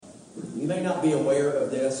You may not be aware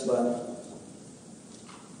of this, but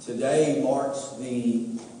today marks the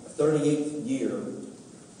 38th year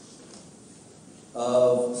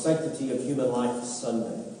of Sanctity of Human Life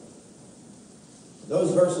Sunday.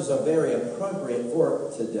 Those verses are very appropriate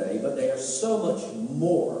for today, but they are so much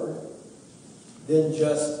more than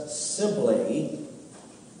just simply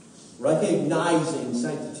recognizing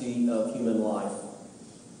Sanctity of Human Life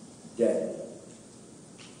Day.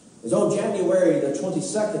 It was on January the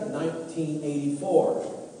 22nd, 1984,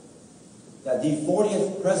 that the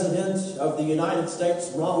 40th President of the United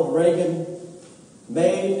States, Ronald Reagan,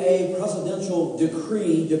 made a presidential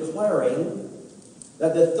decree declaring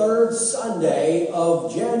that the third Sunday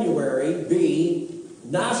of January be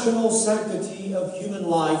National Sanctity of Human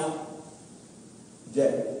Life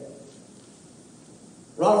Day.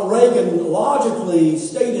 Ronald Reagan logically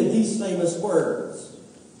stated these famous words.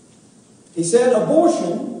 He said,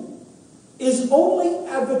 "Abortion is only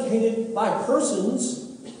advocated by persons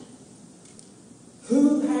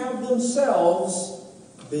who have themselves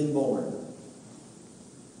been born."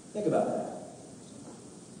 Think about that.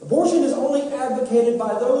 Abortion is only advocated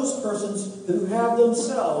by those persons who have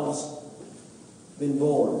themselves been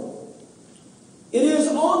born. It is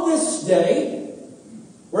on this day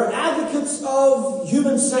where advocates of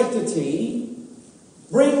human sanctity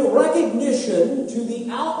bring recognition to the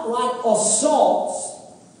outright assaults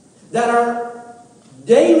that are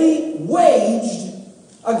daily waged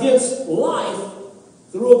against life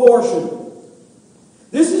through abortion.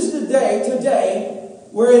 This is the day today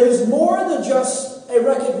where it is more than just a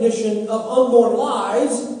recognition of unborn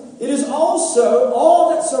lives. It is also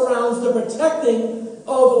all that surrounds the protecting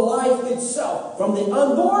of life itself, from the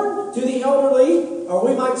unborn to the elderly, or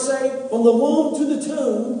we might say from the womb to the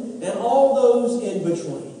tomb, and all those in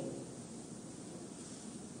between.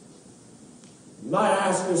 You might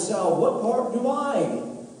ask yourself, what part do I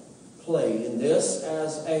play in this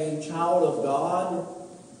as a child of God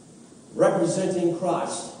representing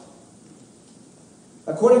Christ?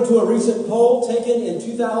 According to a recent poll taken in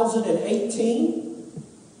 2018,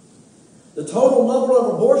 the total number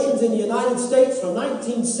of abortions in the United States from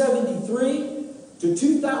 1973 to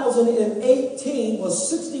 2018 was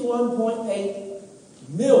 61.8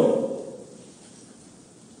 million.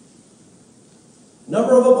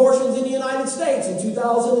 Number of abortions in the United States in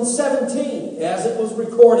 2017, as it was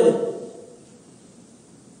recorded,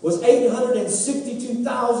 was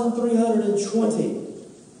 862,320.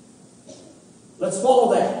 Let's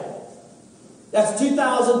follow that. That's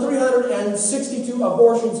 2,362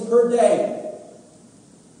 abortions per day.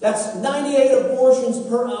 That's 98 abortions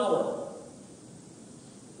per hour.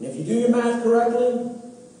 And if you do your math correctly,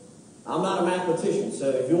 I'm not a mathematician,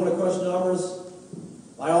 so if you want to crunch numbers,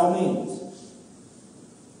 by all means.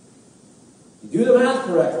 If you do the math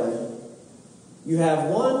correctly, you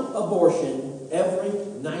have one abortion every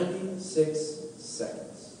 96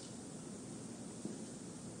 seconds.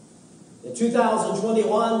 In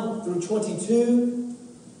 2021 through 22,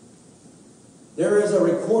 there is a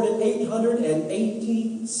recorded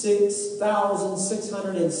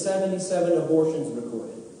 886,677 abortions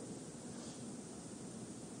recorded.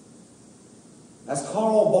 As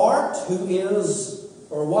Karl Barth, who is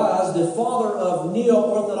or was the father of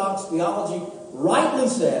neo-Orthodox theology, rightly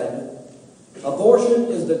said, abortion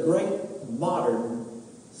is the great modern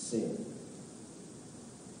sin.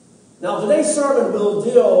 Now, today's sermon will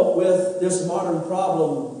deal with this modern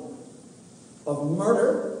problem of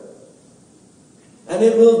murder, and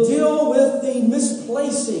it will deal with the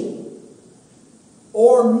misplacing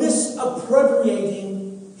or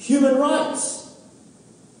misappropriating human rights.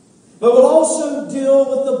 But we'll also deal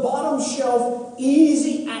with the bottom shelf,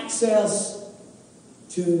 easy access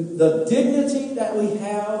to the dignity that we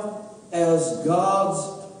have as God's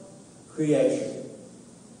creation.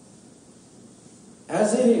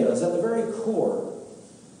 As it is, at the very core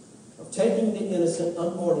of taking the innocent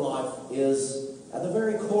unborn life is, at the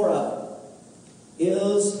very core of it,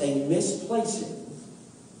 is a misplacing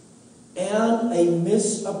and a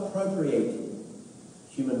misappropriating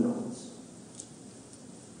human rights.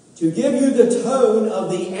 To give you the tone of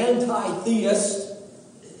the anti-theist,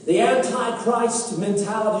 the anti-Christ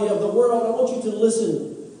mentality of the world, I want you to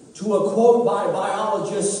listen to a quote by a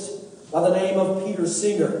biologist by the name of Peter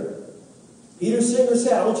Singer. Peter Singer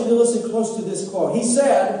said, I want you to listen close to this quote. He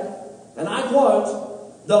said, and I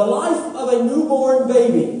quote, "The life of a newborn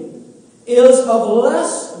baby is of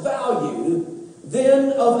less value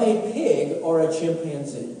than of a pig or a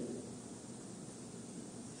chimpanzee."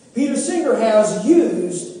 Peter Singer has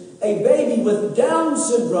used a baby with Down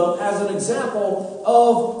syndrome as an example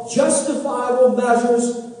of justifiable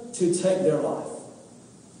measures to take their life.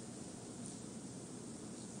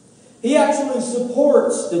 He actually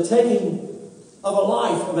supports the taking of a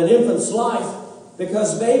life, of an infant's life,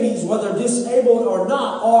 because babies, whether disabled or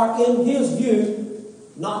not, are, in his view,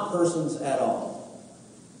 not persons at all.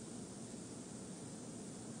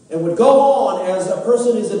 And would go on as a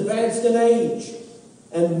person is advanced in age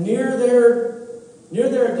and near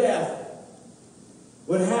their death,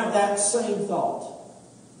 would have that same thought.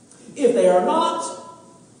 If they are not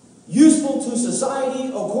useful to society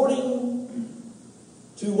according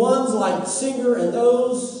to ones like Singer and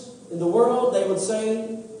those in the world, they would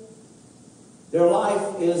say their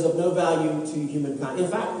life is of no value to humankind. In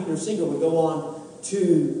fact, Peter Singer would go on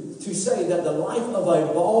to say that the life of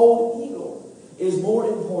a bald eagle is more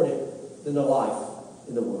important than the life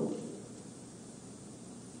in the world.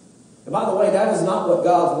 And by the way, that is not what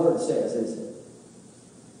God's Word says, is it?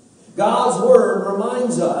 God's Word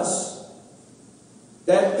reminds us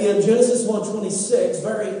that in Genesis 1:26,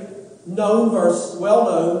 very known verse, well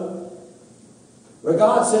known, where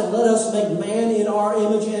God said, "Let us make man in our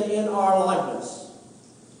image and in our likeness."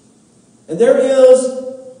 And there is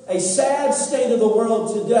a sad state of the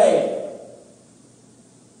world today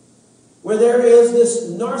where there is this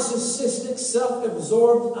narcissistic,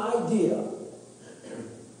 self-absorbed idea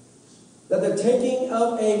that the taking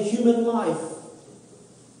of a human life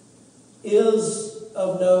is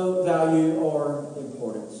of no value or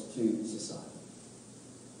importance to society.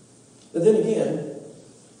 But then again,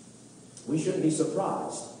 we shouldn't be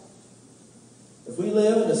surprised. If we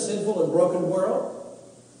live in a sinful and broken world,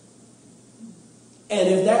 and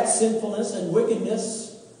if that sinfulness and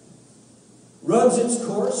wickedness runs its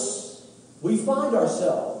course, we find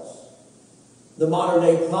ourselves the modern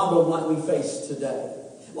day problem like we face today.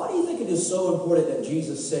 Why do you think it is so important that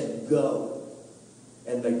Jesus said, "Go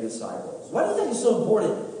and make disciples"? Why do you think it's so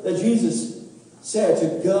important that Jesus said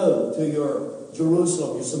to go to your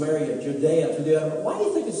Jerusalem, your Samaria, Judea, Judea? Why do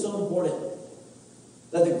you think it's so important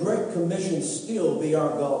that the Great Commission still be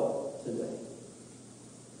our goal today?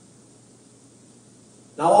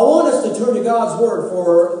 Now, I want us to turn to God's Word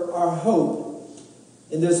for our hope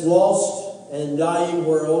in this lost and dying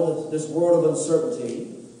world, this world of uncertainty.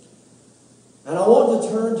 And I want to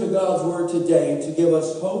turn to God's Word today to give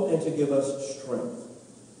us hope and to give us strength.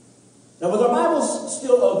 Now, with our Bibles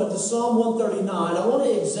still open to Psalm 139, I want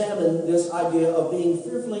to examine this idea of being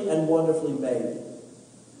fearfully and wonderfully made.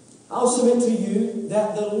 I'll submit to you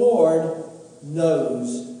that the Lord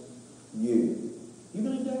knows you. You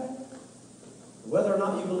believe that? Whether or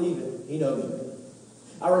not you believe it, He knows you.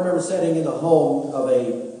 I remember sitting in the home of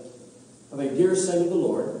a dear saint of the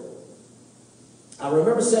Lord. I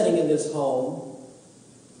remember sitting in this home,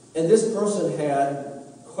 and this person had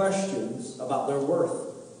questions about their worth.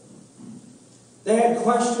 They had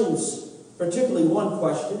questions, particularly one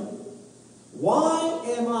question: why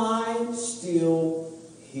am I still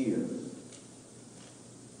here?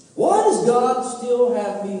 Why does God still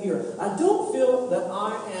have me here? I don't feel that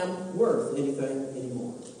I am worth anything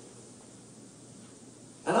anymore.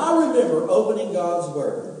 And I remember opening God's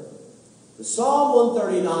Word, the Psalm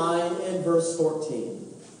 139 and verse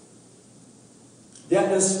 14, that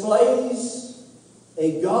displays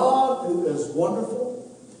a God who is wonderful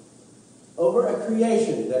over a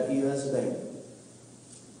creation that He has made.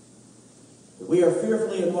 We are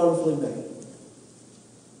fearfully and wonderfully made.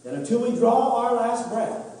 And until we draw our last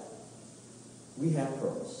breath, we have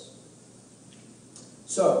purpose.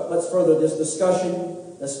 So, let's further this discussion.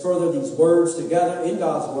 Let's further these words together in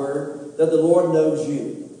God's Word, that the Lord knows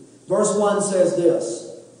you. Verse 1 says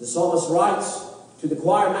this. The psalmist writes to the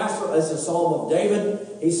choir master, it's a psalm of David.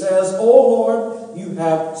 He says, "O Lord, you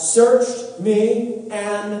have searched me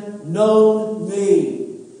and known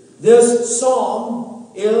me." This psalm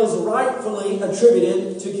is rightfully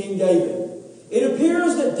attributed to King David. It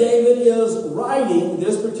appears that David is writing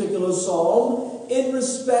this particular psalm in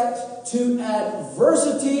respect to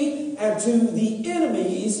adversity and to the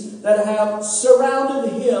enemies that have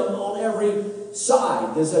surrounded him on every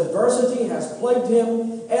side. This adversity has plagued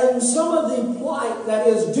him, and some of the plight that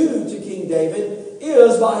is due to King David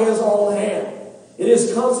is by his own hand. It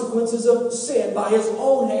is consequences of sin by his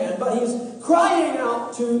own hand, but he's crying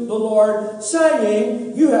out to the Lord,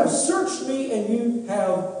 saying, "You have searched me and you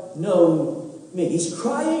have known me." He's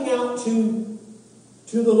crying out to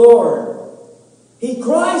the Lord. He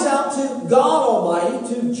cries out to God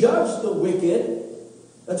Almighty to judge the wicked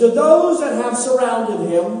and to those that have surrounded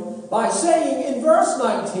him by saying in verse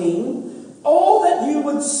 19, "Oh, that you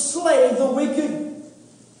would slay the wicked.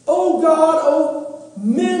 O God, O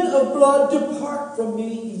men of blood, depart from me,"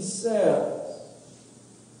 he says.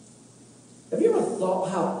 Have you ever thought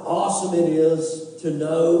how awesome it is to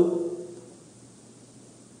know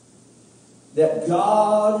that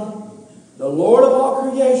God Lord of all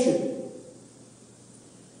creation,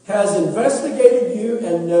 has investigated you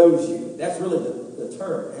and knows you. That's really the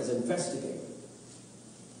term, has investigated.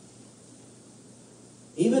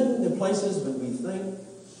 Even in the places when we think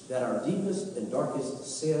that our deepest and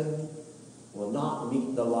darkest sin will not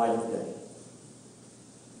meet the light of day,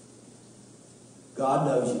 God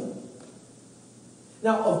knows you.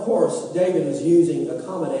 Now, of course, David is using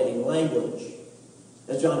accommodating language.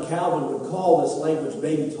 As John Calvin would call this language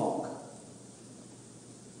baby talk.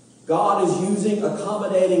 God is using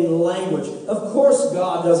accommodating language. Of course,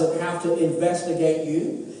 God doesn't have to investigate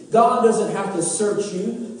you. God doesn't have to search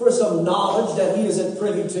you for some knowledge that He isn't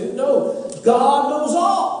privy to. No, God knows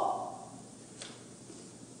all.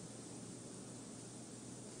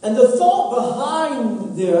 And the thought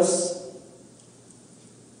behind this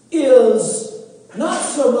is not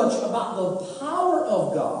so much about the power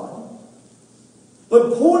of God,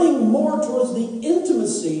 but pointing more towards the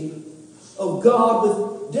intimacy of God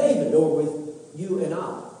with David, or with you and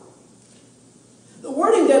I. The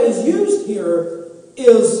wording that is used here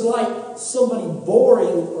is like somebody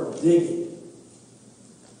boring or digging.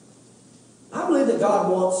 I believe that God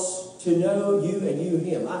wants to know you and you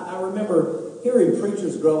Him. I remember hearing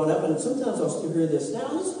preachers growing up, and sometimes I'll still hear this now.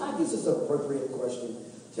 I guess it's an appropriate question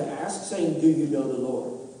to ask, saying, do you know the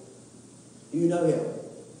Lord? Do you know Him?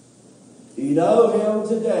 Do you know Him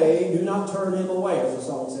today? Do not turn Him away, as the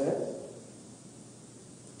song says.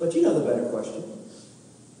 But you know the better question.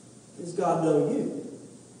 Does God know you?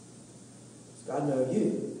 Does God know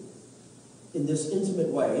you? In this intimate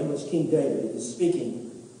way in which King David is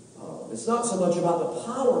speaking, it's not so much about the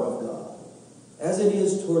power of God as it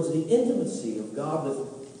is towards the intimacy of God with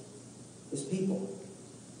His people.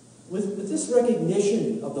 With this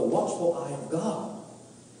recognition of the watchful eye of God,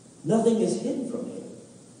 nothing is hidden from Him.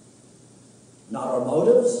 Not our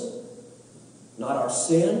motives, not our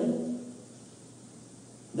sin,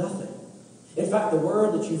 nothing. In fact, the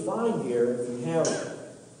word that you find here, if you have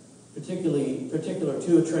particular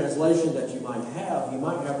to a translation that you might have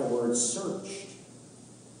the word searched.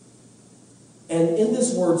 And in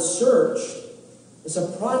this word searched, it's a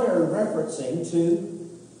primary referencing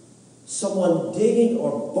to someone digging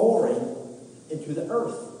or boring into the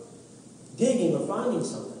earth. Digging or finding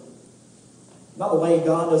something. By the way,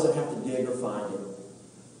 God doesn't have to dig or find it.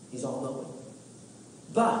 He's all-knowing.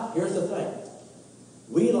 But here's the thing.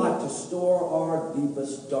 We like to store our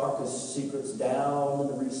deepest, darkest secrets down in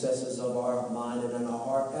the recesses of our mind and in our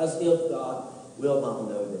heart as if God will not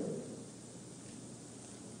know them.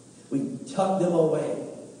 We tuck them away.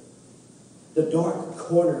 The dark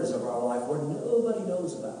corners of our life where nobody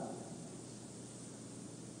knows about.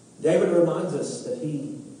 David reminds us that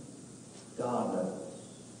God knows.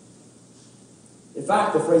 In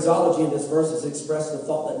fact, the phraseology in this verse is expressed the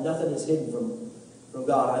thought that nothing is hidden from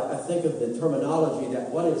God. I think of the terminology that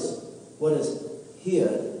what is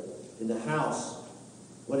hid in the house,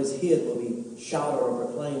 what is hid will be shouted or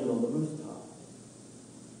proclaimed on the rooftop.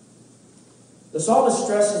 The psalmist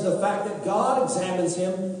stresses the fact that God examines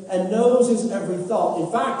him and knows his every thought.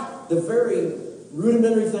 In fact, the very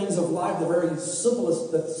rudimentary things of life, the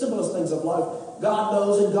simplest things of life, God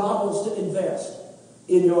knows, and God wants to invest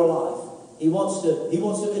in your life. He wants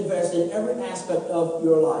to invest in every aspect of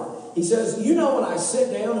your life. He says, you know when I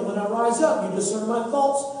sit down and when I rise up, you discern my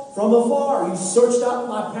thoughts from afar. You searched out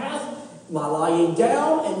my path, my lying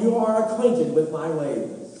down, and you are acquainted with my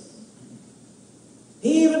ways.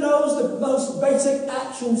 He even knows the most basic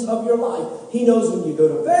actions of your life. He knows when you go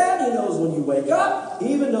to bed. He knows when you wake up.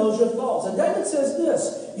 He even knows your thoughts. And David says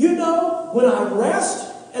this, you know when I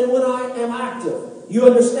rest and when I am active. You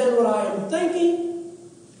understand what I am thinking,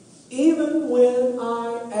 even when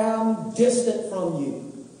I am distant from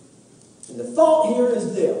you. And the thought here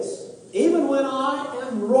is this. Even when I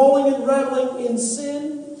am rolling and reveling in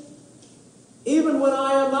sin, even when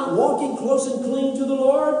I am not walking close and clean to the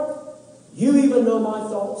Lord, you even know my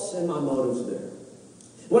thoughts and my motives there.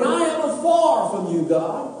 When I am afar from you,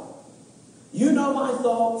 God, you know my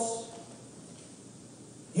thoughts.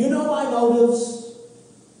 You know my motives.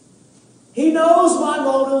 He knows my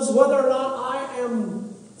motives, whether or not I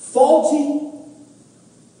am faulty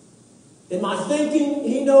in my thinking.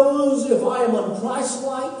 He knows if I am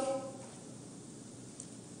unchristlike.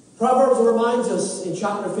 Proverbs reminds us in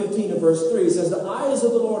chapter 15 and verse 3, it says, the eyes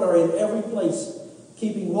of the Lord are in every place,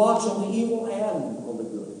 keeping watch on the evil and on the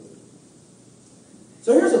good.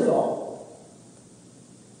 So here's a thought.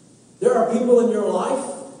 There are people in your life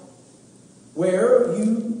where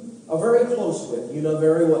you are very close with, you know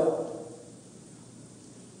very well.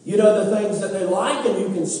 You know the things that they like, and you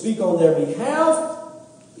can speak on their behalf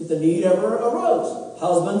if the need ever arose.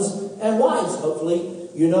 Husbands and wives, hopefully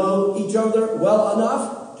You know each other well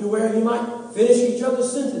enough to where you might finish each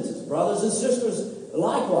other's sentences. Brothers and sisters,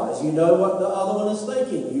 likewise, you know what the other one is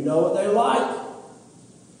thinking. You know what they like.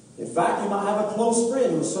 In fact, you might have a close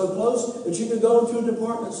friend who's so close that you could go into a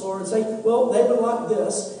department store and say, well, they would like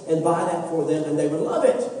this, and buy that for them, and they would love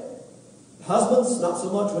it. Husbands, not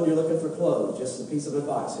so much when you're looking for clothes. Just a piece of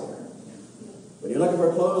advice here. When you're looking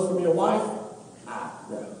for clothes from your wife,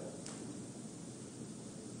 no.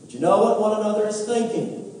 But you know what one another is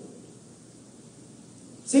thinking.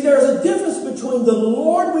 See, there's a difference between the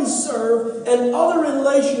Lord we serve and other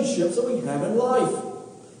relationships that we have in life.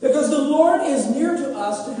 Because the Lord is near to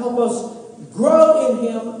us to help us grow in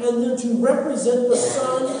Him and then to represent the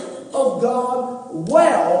Son of God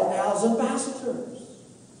well as ambassadors.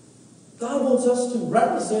 God wants us to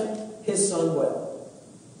represent His Son well.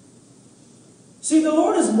 See, the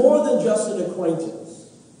Lord is more than just an acquaintance.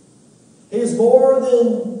 He is more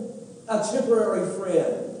than a temporary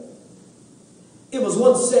friend. It was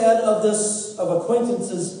once said of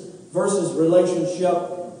acquaintances versus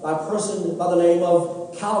relationship by a person by the name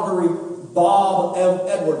of Calvary Bob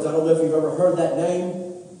Edwards. I don't know if you've ever heard that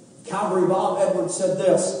name. Calvary Bob Edwards said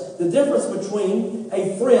this: the difference between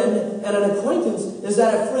a friend and an acquaintance is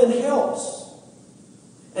that a friend helps.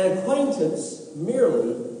 An acquaintance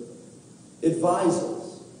merely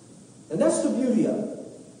advises. And that's the beauty of it.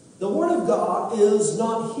 The Word of God is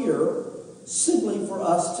not here simply for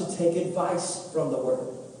us to take advice from the Word.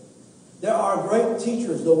 There are great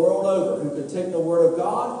teachers the world over who can take the Word of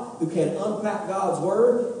God, who can unpack God's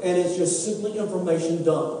Word, and it's just simply information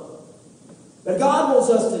dump. But God wants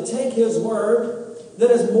us to take His Word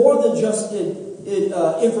that is more than just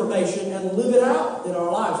information and live it out in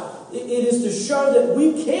our lives. It is to show that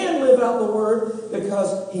we can live out the Word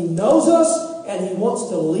because He knows us and He wants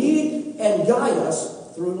to lead and guide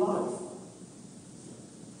us through life.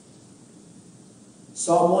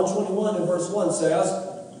 Psalm 121 and verse 1 says,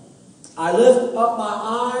 I lift up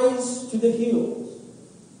my eyes to the hills.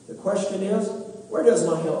 The question is, where does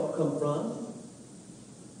my help come from?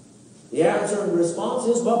 The answer and response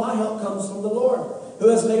is, well, my help comes from the Lord, who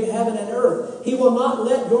has made heaven and earth. He will not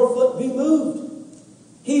let your foot be moved.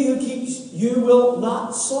 He who keeps you will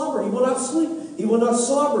not slumber. He will not sleep. He will not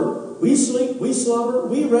slumber. We sleep, we slumber,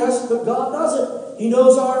 we rest, but God doesn't. He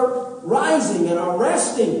knows our rising and our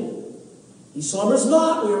resting. He slumbers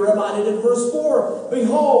not, we are reminded in verse 4.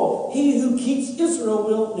 Behold, he who keeps Israel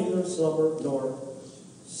will neither slumber nor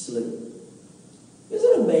sleep.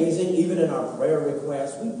 Isn't it amazing, even in our prayer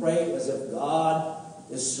requests, we pray as if God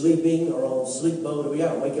is sleeping or on sleep mode, and we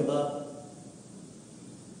got to wake Him up.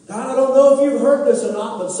 God, I don't know if you've heard this or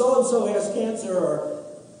not, but so-and-so has cancer, or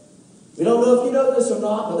we don't know if you know this or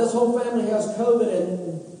not, but this whole family has COVID,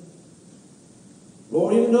 and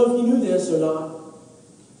Lord, you don't know if you knew this or not.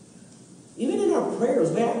 Even in our prayers,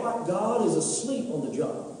 we act like God is asleep on the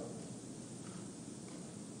job.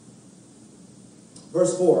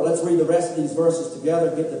 Verse 4. Let's read the rest of these verses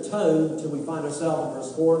together, get the tone until we find ourselves in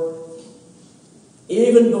verse 4.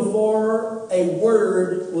 Even before a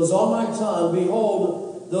word was on my tongue,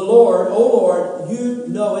 behold, the Lord, O Lord, you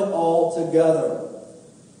know it all together.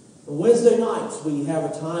 On Wednesday nights, we have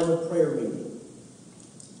a time of prayer meeting.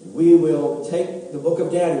 We will take the book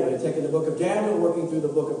of Daniel. We're taking the book of Daniel, working through the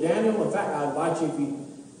book of Daniel. In fact, I invite you,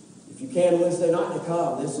 if you can, Wednesday night to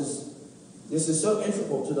come. This is so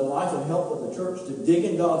integral to the life and health of the church, to dig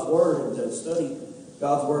in God's Word and to study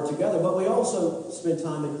God's Word together. But we also spend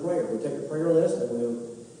time in prayer. We take a prayer list and we'll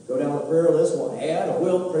go down the prayer list. We'll add, or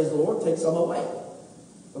we'll, praise the Lord, take some away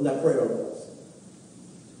from that prayer list.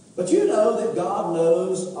 But you know that God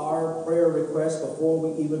knows our prayer requests before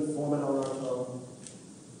we even form it on our tongue.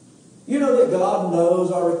 You know that God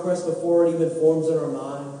knows our request before it even forms in our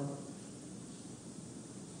mind.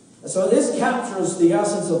 And so this captures the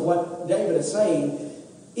essence of what David is saying.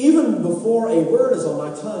 Even before a word is on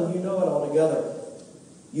my tongue, you know it altogether.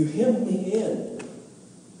 You hem me in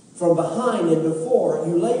from behind and before.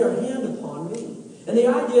 You lay your hand upon me. And the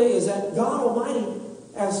idea is that God Almighty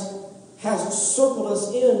has circled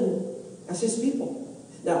us in as His people.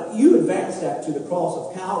 Now, you advance that to the cross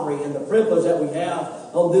of Calvary and the privilege that we have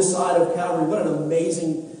on this side of Calvary. What an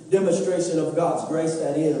amazing demonstration of God's grace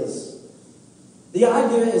that is. The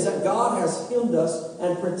idea is that God has hemmed us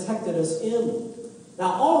and protected us in.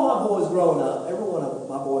 Now, all of my boys growing up, every one of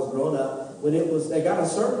my boys growing up, they got a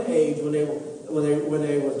certain age when they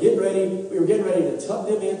were getting ready, we were getting ready to tuck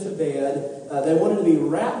them into bed. They wanted to be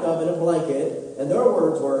wrapped up in a blanket, and their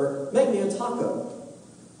words were, "Make me a taco.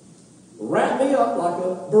 Wrap me up like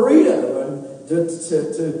a burrito and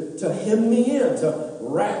to hem me in, to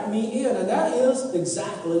wrap me in. And that is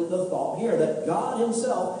exactly the thought here, that God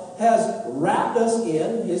himself has wrapped us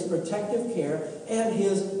in his protective care, and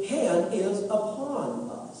his hand is upon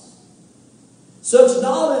us. Such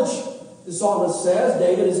knowledge, the psalmist says,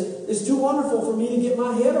 David, is too wonderful for me to get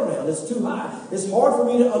my head around. It's too high. It's hard for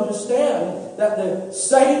me to understand that the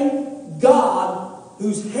same God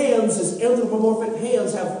whose hands, his anthropomorphic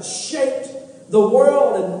hands, have shaped the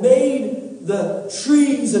world and made the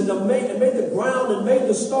trees and made the ground and made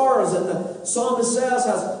the stars, and the psalmist says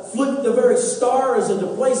has flicked the very stars into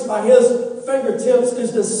place by his fingertips,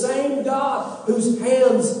 is the same God whose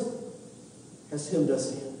hands has hemmed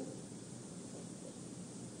us in.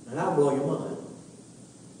 And that'll blow your mind.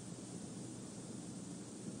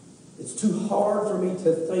 It's too hard for me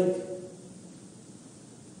to think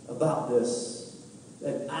about this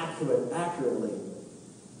and accurately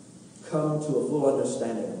come to a full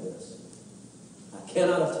understanding of this. I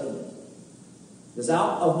cannot attain it. It's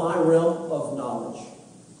out of my realm of knowledge.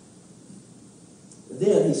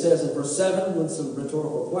 Then he says in verse 7, with some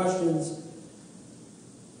rhetorical questions,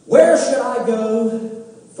 where shall I go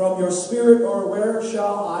from your spirit, or where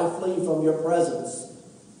shall I flee from your presence?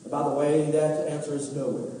 And by the way, that answer is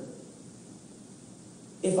nowhere.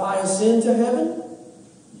 If I ascend to heaven,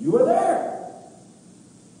 you are there.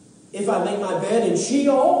 If I make my bed in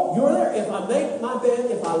Sheol, you are there. If I make my bed,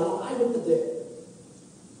 if I lie with the dead,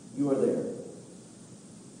 you are there.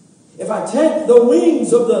 If I take the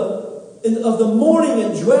wings of the morning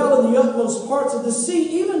and dwell in the utmost parts of the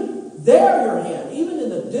sea, even there your hand, even in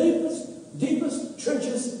the deepest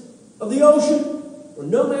trenches of the ocean, where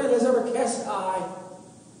no man has ever cast eye,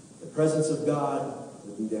 the presence of God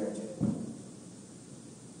will be there too.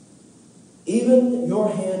 Even your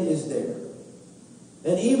hand is there.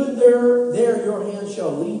 And even there your hand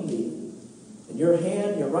shall lead me, and your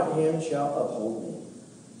right hand shall uphold me.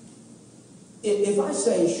 If I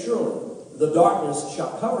say, surely the darkness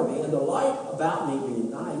shall cover me, and the light about me be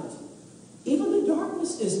night, even the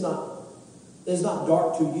darkness is not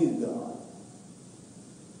dark to you, God.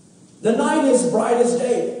 The night is bright as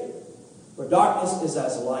day, for darkness is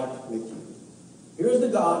as light with you. Here's the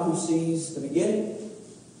God who sees the beginning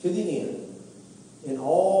to the end in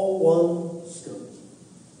all one scope.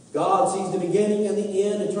 God sees the beginning and the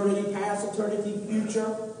end, eternity past, eternity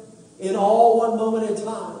future, in all one moment in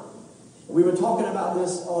time. We were talking about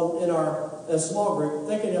this in our small group,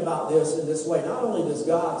 thinking about this in this way. Not only does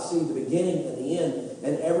God see the beginning and the end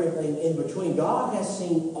and everything in between, God has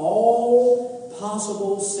seen all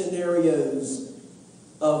possible scenarios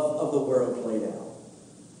of the world played out.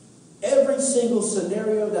 Every single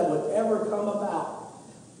scenario that would ever come about,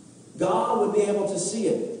 God would be able to see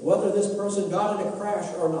it. Whether this person got in a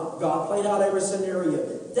crash or not, God played out every scenario.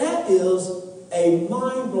 That is a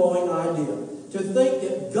mind-blowing idea. To think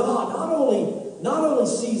that God not only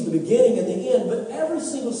sees the beginning and the end, but every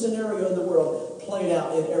single scenario in the world played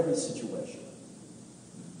out in every situation.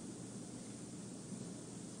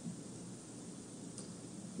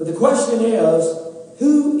 But the question is,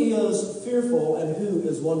 who is fearful and who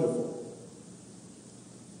is wonderful?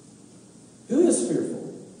 Who is fearful?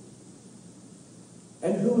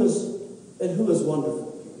 And who is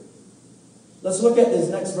wonderful? Let's look at these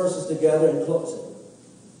next verses together in closing.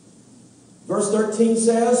 Verse 13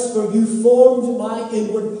 says, for you formed my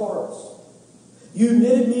inward parts. You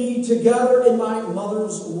knitted me together in my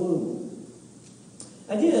mother's womb.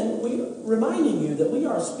 Again, we're reminding you that we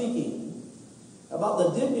are speaking about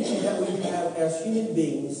the dignity that we have as human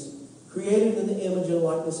beings created in the image and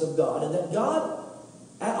likeness of God. And that God,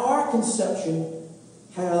 at our conception,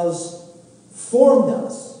 has formed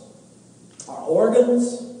us. Our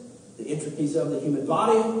organs, the intricacies of the human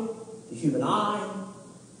body, the human eye,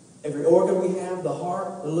 every organ we have, the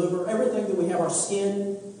heart, the liver, everything that we have, our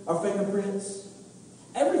skin, our fingerprints,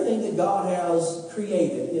 everything that God has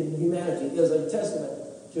created in humanity is a testament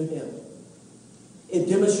to Him. It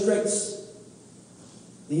demonstrates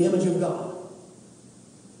the image of God.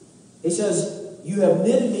 He says, you have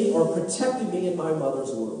knitted me or protected me in my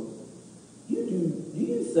mother's womb. Do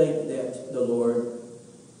you think that the Lord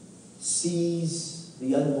sees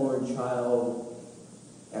the unborn child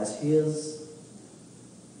as His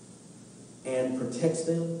and protects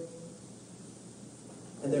them?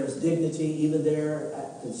 And there's dignity even there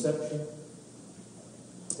at conception.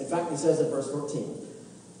 In fact, he says in verse 14,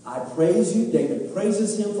 I praise you, David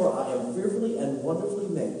praises Him, for I am fearfully and wonderfully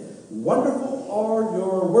made. Wonderful are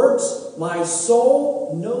your works. My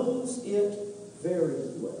soul knows it very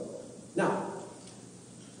well. Now,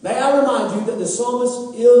 may I remind you that the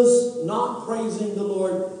psalmist is not praising the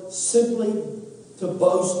Lord simply to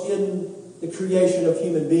boast in the creation of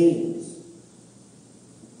human beings.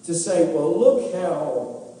 to say, well, look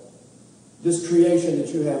how this creation that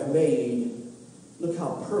you have made, look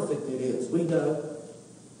how perfect it is. We know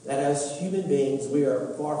that as human beings, we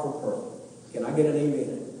are far from perfect. Can I get an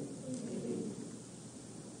amen?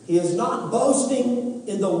 He is not boasting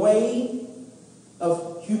in the way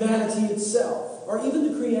of humanity itself, or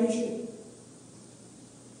even the creation.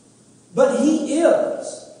 But he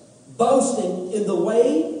is boasting in the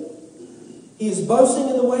way, he is boasting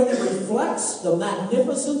in the way that reflects the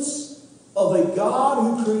magnificence of a God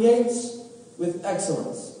who creates with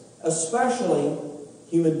excellence, especially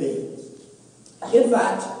human beings. In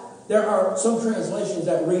fact, there are some translations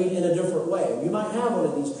that read in a different way. You might have one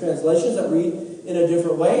of these translations that read in a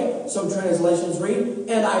different way. Some translations read,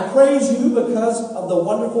 "And I praise you because of the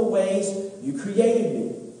wonderful ways you created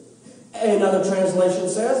me." Another translation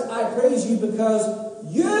says, "I praise you because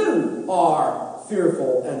you are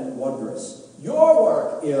fearful and wondrous. Your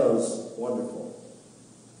work is wonderful."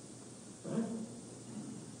 Right?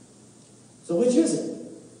 So which is it?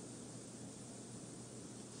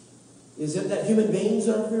 Is it that human beings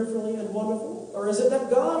are fearfully and wonderful? Or is it that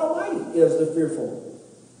God Almighty is the fearful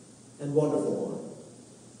and wonderful one?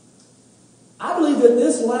 I believe that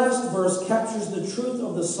this last verse captures the truth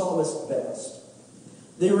of the psalmist best.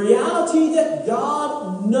 The reality that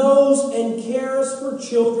God knows and cares for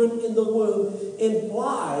children in the womb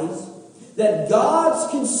implies that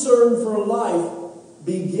God's concern for life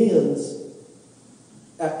begins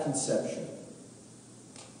at conception.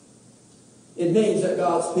 It means that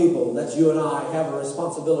God's people, that's you and I, have a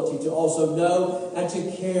responsibility to also know and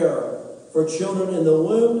to care for children in the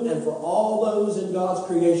womb and for all those in God's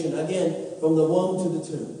creation. Again, from the womb to the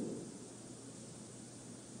tomb.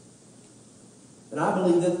 And I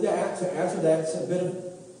believe that to answer that, it's a bit of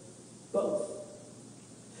both.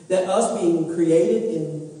 That us being created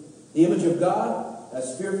in the image of God,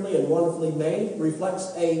 as fearfully and wonderfully made,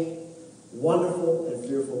 reflects a wonderful and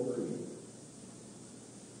fearful creator.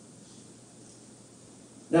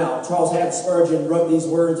 Now, Charles Haddon Spurgeon wrote these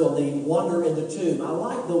words on the wonder in the tomb. I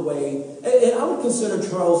like the way, and I would consider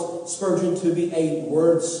Charles Spurgeon to be a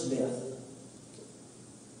wordsmith.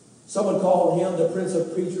 Someone called him the Prince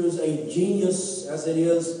of Preachers, a genius as it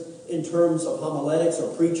is in terms of homiletics or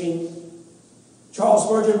preaching. Charles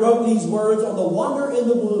Spurgeon wrote these words on the wonder in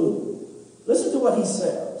the womb. Listen to what he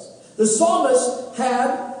says. The psalmist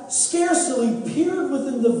had scarcely peered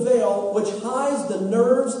within the veil which hides the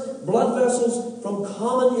nerves, blood vessels from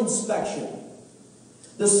common inspection.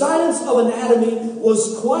 The science of anatomy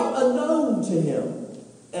was quite unknown to him,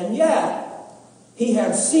 and yet he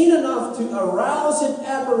had seen enough to arouse his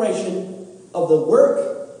admiration of the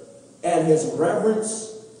work and his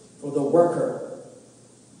reverence for the worker.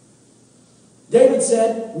 David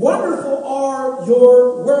said, "Wonderful are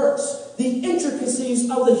your works. The intricacies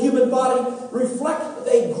of the human body reflect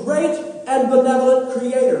a great and benevolent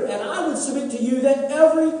Creator." And I would submit to you that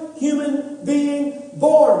every human being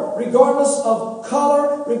born, regardless of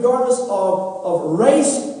color, regardless of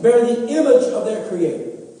race, bear the image of their Creator.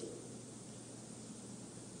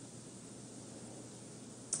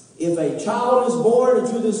 If a child is born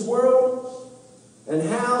into this world and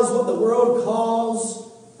has what the world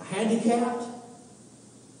calls a handicap,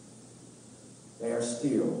 they are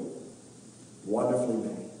still wonderfully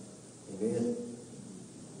made. Amen.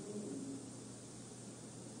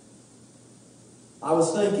 I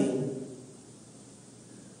was thinking,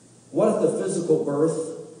 what if the physical birth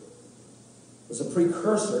was a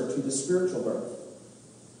precursor to the spiritual birth?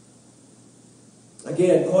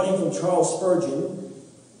 Again, quoting from Charles Spurgeon,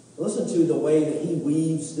 listen to the way that he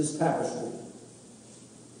weaves this tapestry.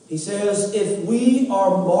 He says, "If we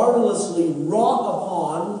are marvelously wrought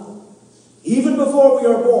upon, even before we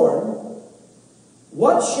are born,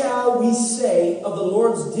 what shall we say of the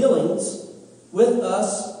Lord's dealings with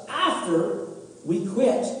us after we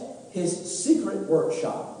quit His secret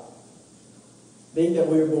workshop?" Being that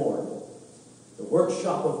we are born, the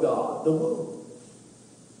workshop of God, the womb.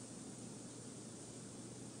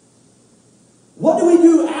 What do we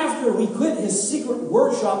do after we quit His secret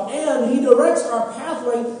workshop and He directs our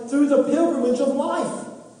pathway through the pilgrimage of life?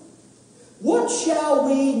 What shall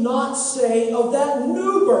we not say of that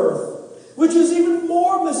new birth, which is even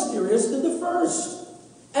more mysterious than the first,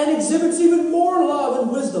 and exhibits even more love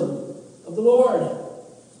and wisdom of the Lord?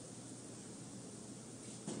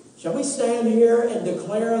 Shall we stand here and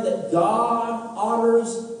declare that God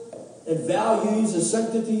honors and values the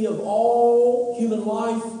sanctity of all human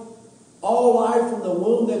life, all life from the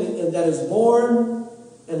womb that is born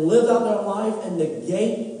and lived out their life, and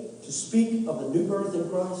negate to speak of the new birth in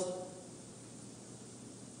Christ?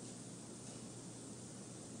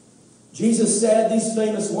 Jesus said these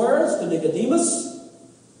famous words to Nicodemus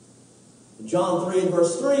John 3 and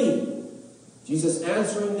verse 3, Jesus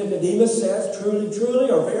answering Nicodemus says, "Truly,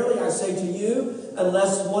 truly, or verily I say to you,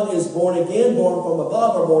 unless one is born again, born from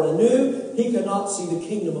above, or born anew, he cannot see the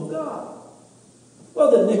kingdom of God."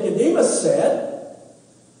 Well, then Nicodemus said,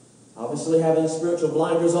 obviously having spiritual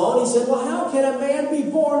blinders on, he said, "Well, how can a man be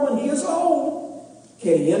born when he is old?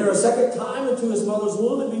 Can he enter a second time into his mother's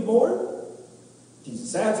womb and be born?"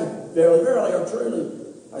 Jesus answered, "Verily, verily, or truly,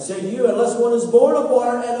 I say to you, unless one is born of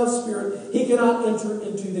water and of spirit, he cannot enter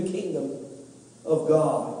into the kingdom of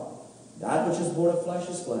God. That which is born of flesh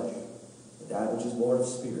is flesh, and that which is born of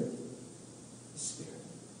spirit is spirit."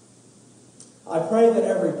 I pray that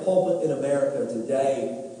every pulpit in America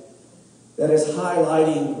today that is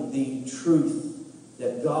highlighting the truth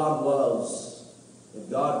that God loves and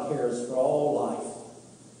God cares for all life,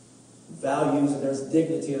 values and there's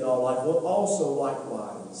dignity in all life, will also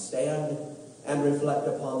likewise stand and reflect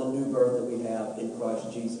upon the new birth that we have in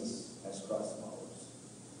Christ Jesus as Christ followers.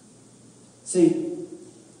 See,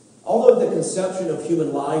 although the conception of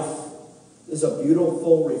human life is a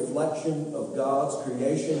beautiful reflection of God's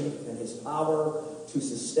creation and His power to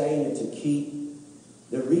sustain and to keep,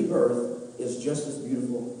 the rebirth is just as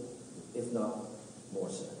beautiful, if not more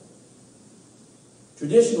so.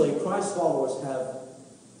 Traditionally, Christ followers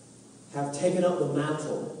have taken up the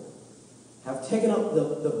mantle, have taken up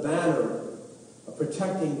the banner of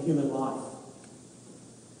protecting human life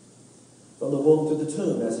from the womb to the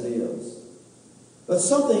tomb, as it is. But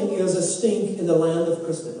something is astink in the land of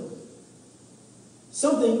Christendom.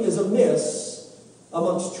 Something is amiss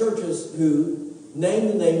amongst churches who name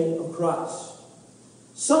the name of Christ.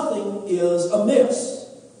 Something is amiss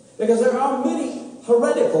because there are many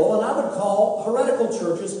heretical, and I would call heretical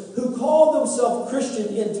churches, who call themselves Christian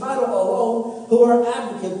in title alone, who are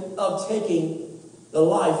advocates of taking the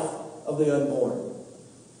life of the unborn.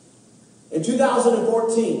 In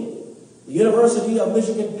 2014, the University of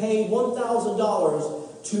Michigan paid $1,000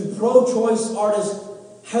 to pro-choice artist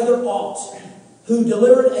Heather Alt, who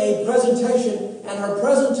delivered a presentation, and her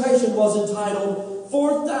presentation was entitled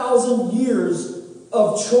 4,000 Years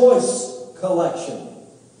of Choice Collection.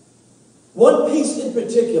 One piece in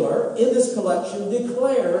particular in this collection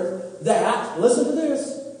declared that, listen to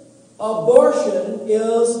this, abortion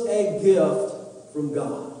is a gift from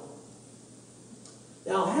God.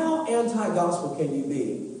 Now, how anti-gospel can you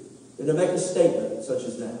be than to make a statement such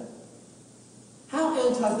as that? How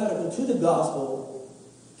antithetical to the gospel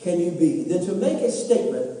can you be than to make a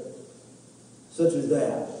statement such as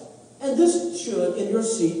that? And this should, in your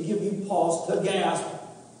seat, give you pause to gasp.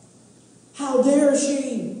 How dare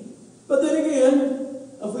she? But then again,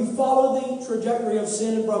 if we follow the trajectory of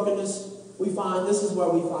sin and brokenness, we find this is where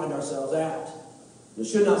we find ourselves at. It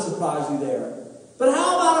should not surprise you there. But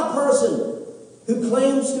how about a person who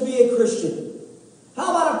claims to be a Christian? How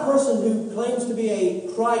about a person who claims to be a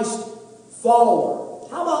Christ follower?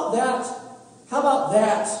 How about that? How about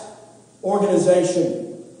that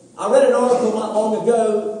organization? I read an article not long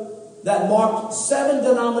ago that marked 7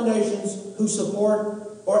 denominations who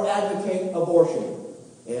support or advocate abortion.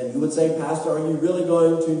 And you would say, "Pastor, are you really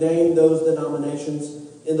going to name those denominations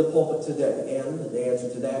in the pulpit today?" And the answer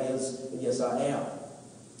to that is, yes, I am.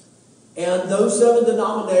 And those 7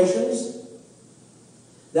 denominations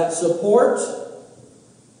that support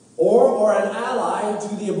or are an ally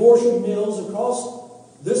to the abortion mills across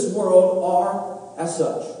this world are as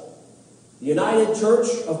such: the United Church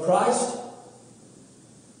of Christ,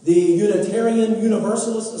 the Unitarian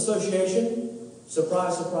Universalist Association,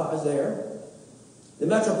 surprise, surprise there, the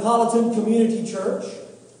Metropolitan Community Church,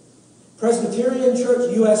 Presbyterian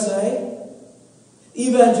Church USA,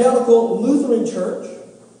 Evangelical Lutheran Church,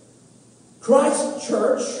 Christ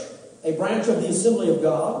Church, a branch of the Assembly of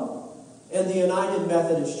God, and the United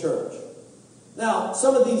Methodist Church. Now,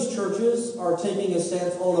 some of these churches are taking a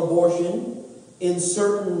stance on abortion in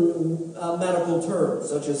certain medical terms,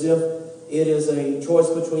 such as if it is a choice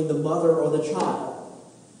between the mother or the child.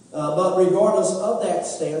 But regardless of that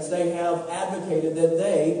stance, they have advocated that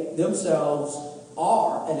they themselves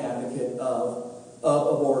are an advocate of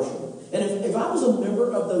abortion. And if I was a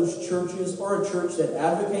member of those churches or a church that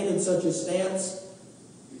advocated such a stance,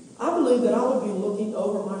 I believe that I would be looking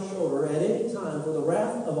over my shoulder at any time for the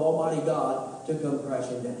wrath of Almighty God to come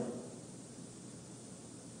crashing down.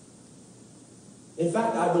 In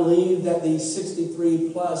fact, I believe that the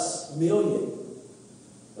 63+ million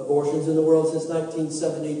abortions in the world since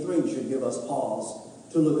 1973 should give us pause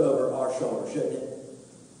to look over our shoulder, shouldn't it?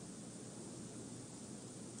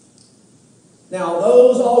 Now,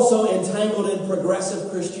 those also entangled in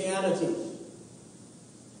progressive Christianity,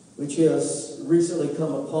 which has recently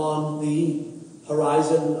come upon the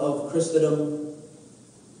horizon of Christendom,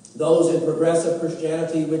 those in progressive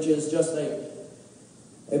Christianity, which is just a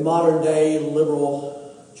modern-day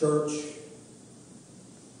liberal church.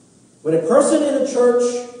 When a person in a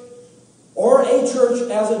church, or a church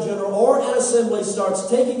as a general, or an assembly starts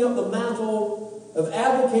taking up the mantle of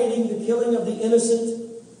advocating the killing of the innocent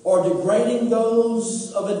or degrading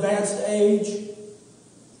those of advanced age,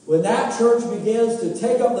 when that church begins to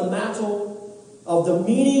take up the mantle of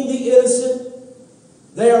demeaning the innocent,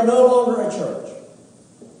 they are no longer a church.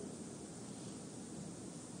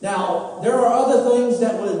 Now, there are other things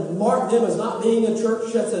that would mark them as not being a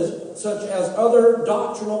church, such as other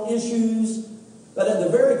doctrinal issues. But at the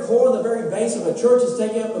very core, the very base of a church is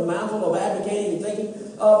taking up the mantle of advocating and taking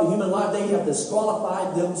up a human life. They have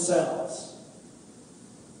disqualified themselves.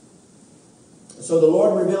 So the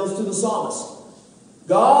Lord reveals to the psalmist,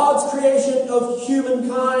 God's creation of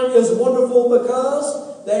humankind is wonderful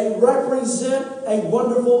because they represent a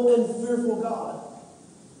wonderful and fearful God.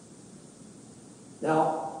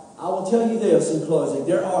 Now, I will tell you this in closing.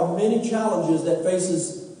 There are many challenges that face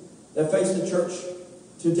the church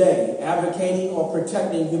today, advocating or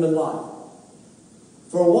protecting human life.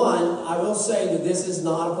 For one, I will say that this is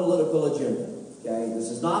not a political agenda. Okay?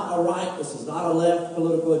 This is not a right, this is not a left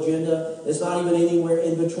political agenda. It's not even anywhere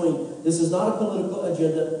in between. This is not a political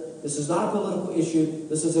agenda. This is not a political issue.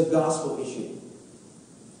 This is a gospel issue.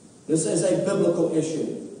 This is a biblical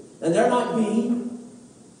issue. And there might be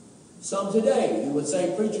some today who would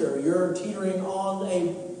say, preacher, you're teetering on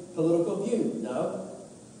a political view. No.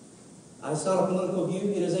 It's not a political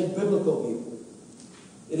view. It is a biblical view.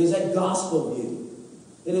 It is a gospel view.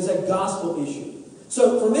 It is a gospel issue.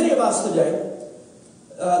 So for many of us today,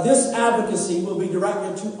 this advocacy will be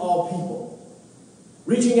directed to all people.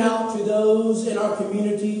 Reaching out to those in our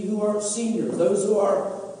community who are seniors, those who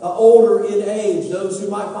are older in age, those who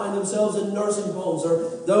might find themselves in nursing homes,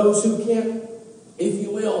 or those who can't, if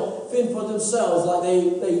you will, fend for themselves like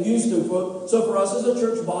they used to. So for us as a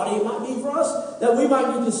church body, it might be for us that we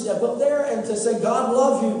might need to step up there and to say, God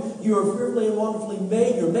loves you. You are fearfully and wonderfully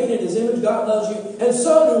made. You're made in His image. God loves you. And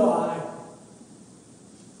so do I.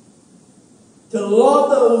 To love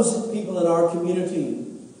those people in our community.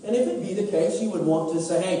 And if it be the case, you would want to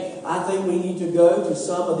say, hey, I think we need to go to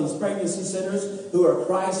some of these pregnancy centers who are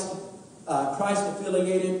Christ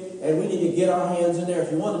affiliated, and we need to get our hands in there.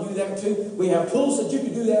 If you want to do that too, we have tools that you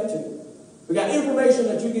can do that too. We got information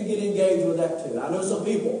that you can get engaged with that too. I know some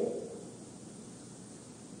people.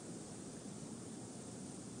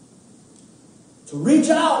 To reach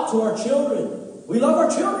out to our children. We love our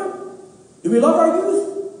children. Do we love our youth?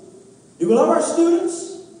 Do we love our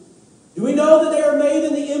students? Do we know that they are made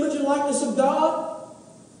in the image and likeness of God?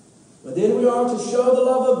 But then we are to show the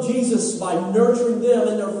love of Jesus by nurturing them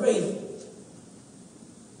in their faith.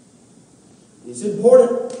 It's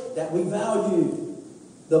important that we value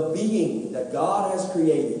the being that God has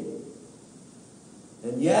created.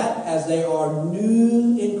 And yet, as they are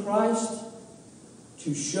new in Christ,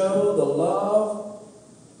 to show the love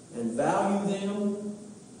and value them,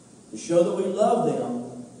 to show that we love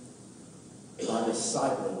them by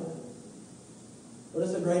discipling them. What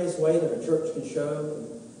is the greatest way that a church can show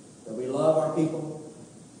that we love our people?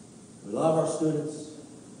 We love our students.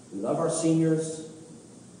 We love our seniors.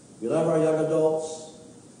 We love our young adults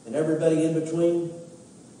and everybody in between,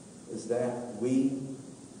 is that we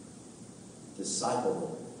disciple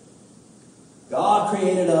them. God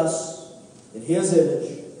created us in His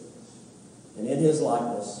image and in His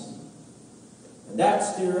likeness. And that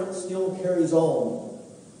still carries on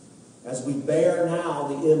as we bear now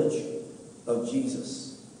the image of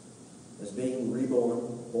Jesus as being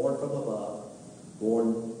reborn, born from above,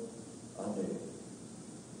 born anew.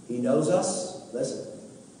 He knows us. Listen.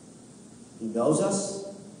 He knows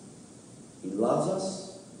us. He loves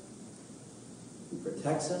us. He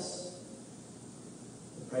protects us.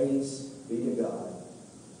 And praise be to God.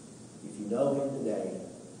 If you know Him today,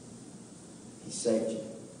 He saved you.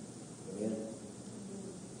 Amen?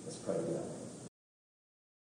 Let's pray together.